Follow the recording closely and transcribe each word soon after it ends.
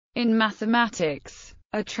In mathematics,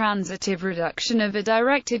 a transitive reduction of a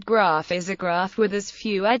directed graph is a graph with as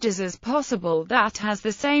few edges as possible that has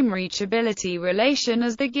the same reachability relation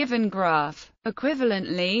as the given graph.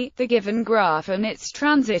 Equivalently, the given graph and its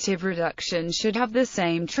transitive reduction should have the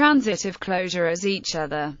same transitive closure as each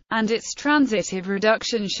other, and its transitive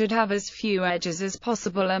reduction should have as few edges as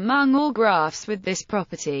possible among all graphs with this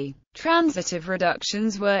property. Transitive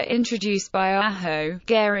reductions were introduced by Aho,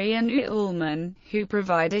 Gary and Ullman, who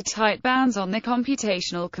provided tight bounds on the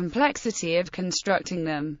computational complexity of constructing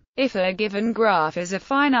them. If a given graph is a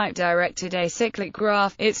finite directed acyclic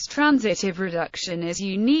graph, its transitive reduction is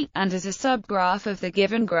unique, and is a subgraph of the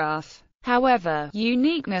given graph. However,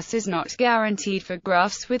 uniqueness is not guaranteed for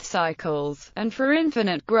graphs with cycles, and for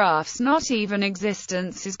infinite graphs not even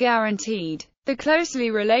existence is guaranteed. The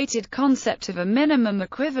closely related concept of a minimum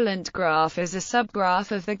equivalent graph is a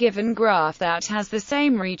subgraph of the given graph that has the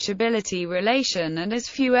same reachability relation and as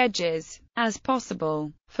few edges as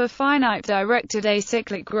possible. For finite directed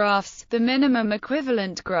acyclic graphs, the minimum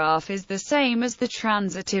equivalent graph is the same as the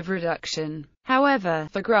transitive reduction. However,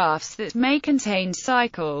 for graphs that may contain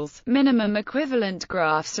cycles, minimum equivalent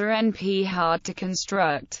graphs are NP hard to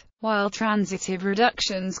construct, while transitive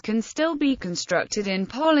reductions can still be constructed in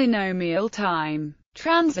polynomial time.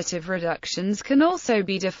 Transitive reductions can also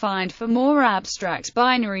be defined for more abstract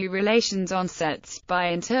binary relations on sets,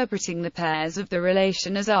 by interpreting the pairs of the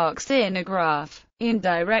relation as arcs in a graph. In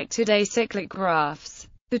directed acyclic graphs,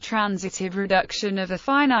 the transitive reduction of a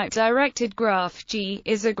finite directed graph G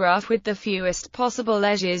is a graph with the fewest possible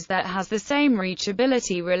edges that has the same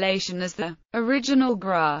reachability relation as the original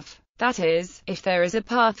graph. That is, if there is a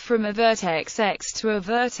path from a vertex X to a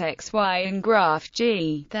vertex Y in graph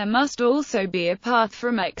G, there must also be a path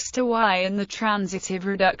from X to Y in the transitive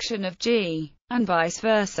reduction of G, and vice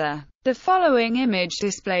versa. The following image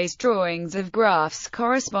displays drawings of graphs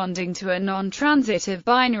corresponding to a non-transitive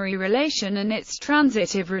binary relation and its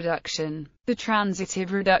transitive reduction. The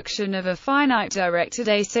transitive reduction of a finite directed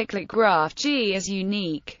acyclic graph G is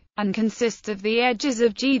unique, and consists of the edges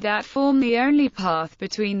of G that form the only path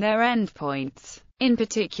between their endpoints. In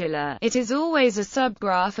particular, it is always a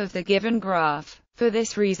subgraph of the given graph. For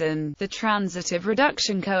this reason, the transitive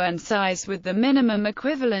reduction coincides with the minimum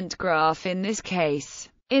equivalent graph in this case.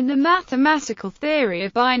 In the mathematical theory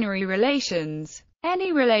of binary relations,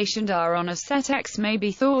 any relation R on a set X may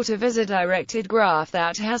be thought of as a directed graph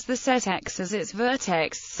that has the set X as its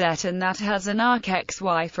vertex set and that has an arc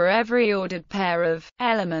XY for every ordered pair of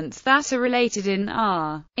elements that are related in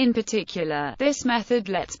R. In particular, this method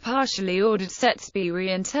lets partially ordered sets be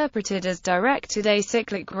reinterpreted as directed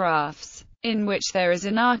acyclic graphs, in which there is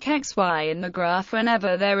an arc XY in the graph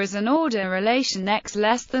whenever there is an order relation X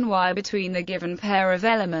less than Y between the given pair of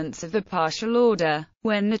elements of the partial order.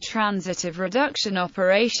 When the transitive reduction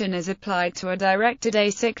operation is applied to a directed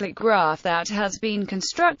acyclic graph that has been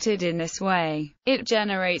constructed in this way, it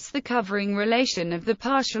generates the covering relation of the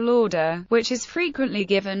partial order, which is frequently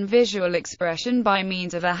given visual expression by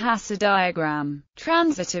means of a Hasse diagram.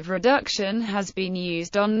 Transitive reduction has been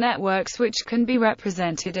used on networks which can be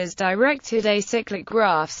represented as directed acyclic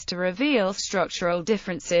graphs to reveal structural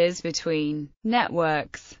differences between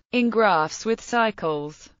networks. In graphs with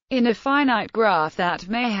cycles, in a finite graph that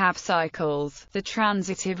may have cycles, the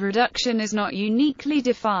transitive reduction is not uniquely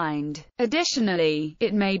defined. Additionally,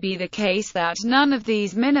 it may be the case that none of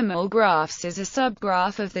these minimal graphs is a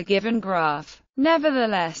subgraph of the given graph.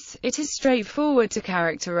 Nevertheless, it is straightforward to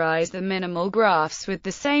characterize the minimal graphs with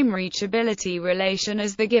the same reachability relation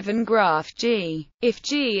as the given graph G. If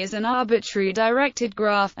G is an arbitrary directed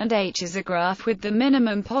graph, and H is a graph with the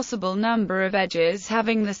minimum possible number of edges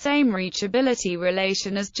having the same reachability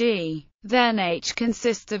relation as G, then H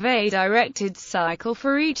consists of a directed cycle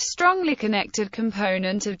for each strongly connected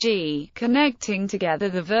component of G, connecting together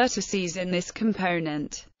the vertices in this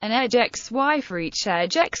component, an edge XY for each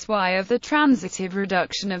edge XY of the transitive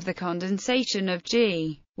reduction of the condensation of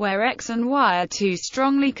G, where X and Y are two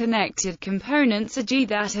strongly connected components of G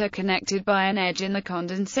that are connected by an edge in the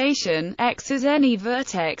condensation. X is any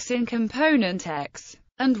vertex in component X,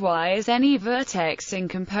 and Y is any vertex in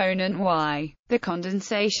component Y. The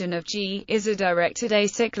condensation of G is a directed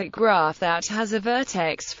acyclic graph that has a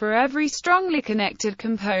vertex for every strongly connected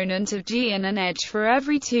component of G and an edge for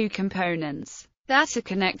every two components that are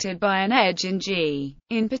connected by an edge in G.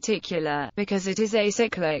 In particular, because it is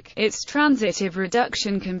acyclic, its transitive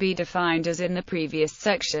reduction can be defined as in the previous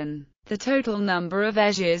section. The total number of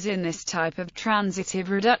edges in this type of transitive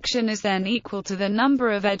reduction is then equal to the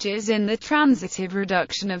number of edges in the transitive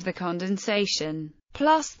reduction of the condensation,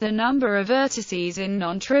 plus the number of vertices in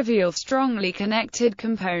non-trivial strongly connected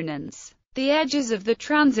components. The edges of the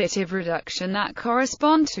transitive reduction that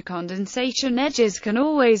correspond to condensation edges can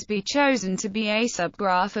always be chosen to be a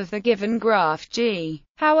subgraph of the given graph G.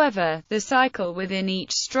 However, the cycle within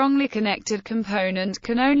each strongly connected component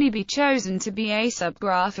can only be chosen to be a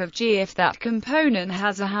subgraph of G if that component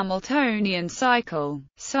has a Hamiltonian cycle,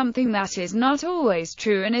 something that is not always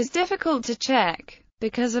true and is difficult to check.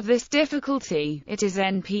 Because of this difficulty, it is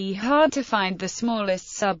NP hard to find the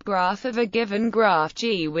smallest subgraph of a given graph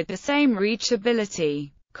G with the same reachability.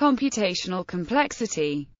 Computational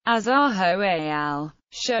complexity, as Aho al.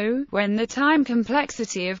 show, when the time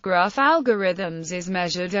complexity of graph algorithms is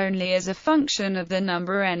measured only as a function of the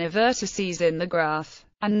number n of vertices in the graph,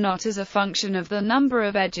 and not as a function of the number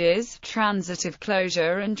of edges. Transitive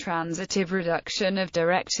closure and transitive reduction of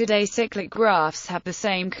directed acyclic graphs have the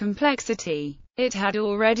same complexity. It had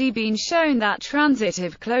already been shown that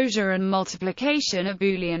transitive closure and multiplication of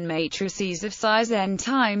Boolean matrices of size n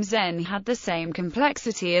times n had the same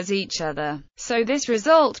complexity as each other, so this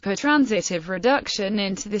result put transitive reduction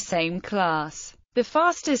into the same class. The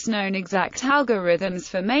fastest known exact algorithms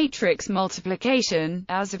for matrix multiplication,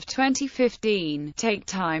 as of 2015, take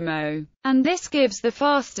time O, and this gives the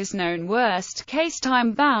fastest known worst-case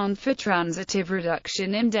time bound for transitive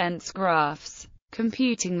reduction in dense graphs.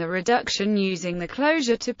 Computing the reduction using the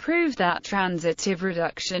closure to prove that transitive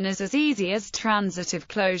reduction is as easy as transitive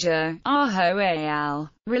closure. Aho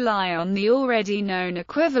al. rely on the already known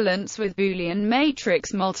equivalence with Boolean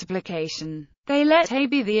matrix multiplication. They let A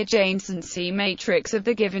be the adjacency matrix of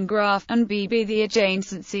the given graph, and B be the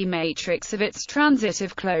adjacency matrix of its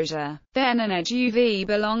transitive closure. Then an edge UV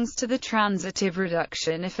belongs to the transitive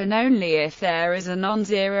reduction if and only if there is a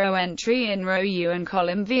non-zero entry in row U and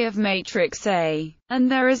column V of matrix A,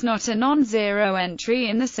 and there is not a non-zero entry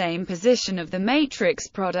in the same position of the matrix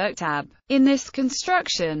product AB. In this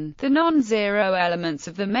construction, the non-zero elements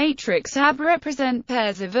of the matrix AB represent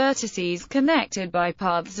pairs of vertices connected by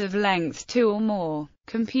paths of length 2 or more.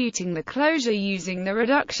 Computing the closure using the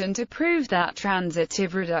reduction to prove that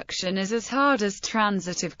transitive reduction is as hard as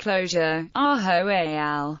transitive closure. Aho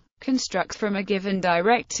al. construct from a given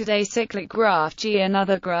directed acyclic graph G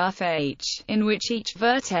another graph H, in which each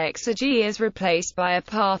vertex of G is replaced by a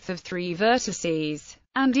path of 3 vertices,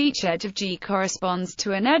 and each edge of G corresponds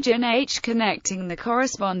to an edge in H connecting the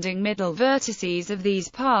corresponding middle vertices of these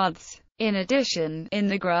paths. In addition, in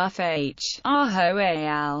the graph H, Aho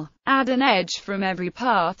al. add an edge from every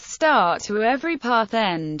path start to every path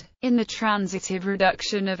end. In the transitive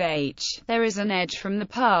reduction of H, there is an edge from the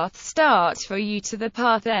path start for U to the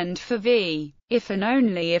path end for V, if and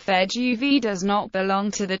only if edge UV does not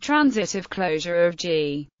belong to the transitive closure of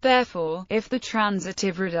G. Therefore, if the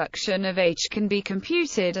transitive reduction of H can be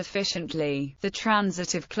computed efficiently, the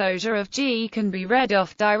transitive closure of G can be read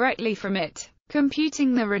off directly from it.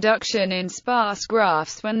 Computing the reduction in sparse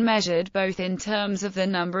graphs when measured both in terms of the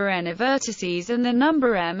number n of vertices and the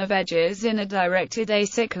number m of edges in a directed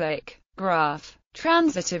acyclic graph.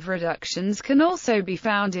 Transitive reductions can also be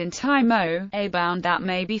found in time O, a bound that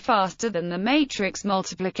may be faster than the matrix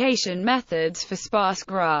multiplication methods for sparse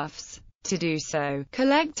graphs. To do so,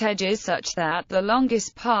 collect edges such that the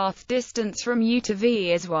longest path distance from U to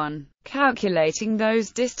V is 1. Calculating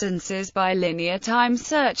those distances by linear time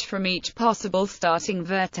search from each possible starting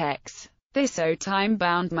vertex. This O time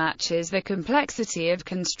bound matches the complexity of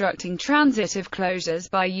constructing transitive closures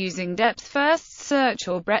by using depth-first search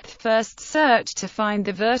or breadth-first search to find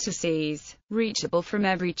the vertices reachable from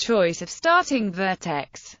every choice of starting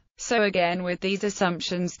vertex. So again, with these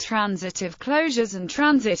assumptions, transitive closures and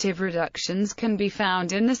transitive reductions can be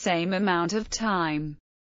found in the same amount of time.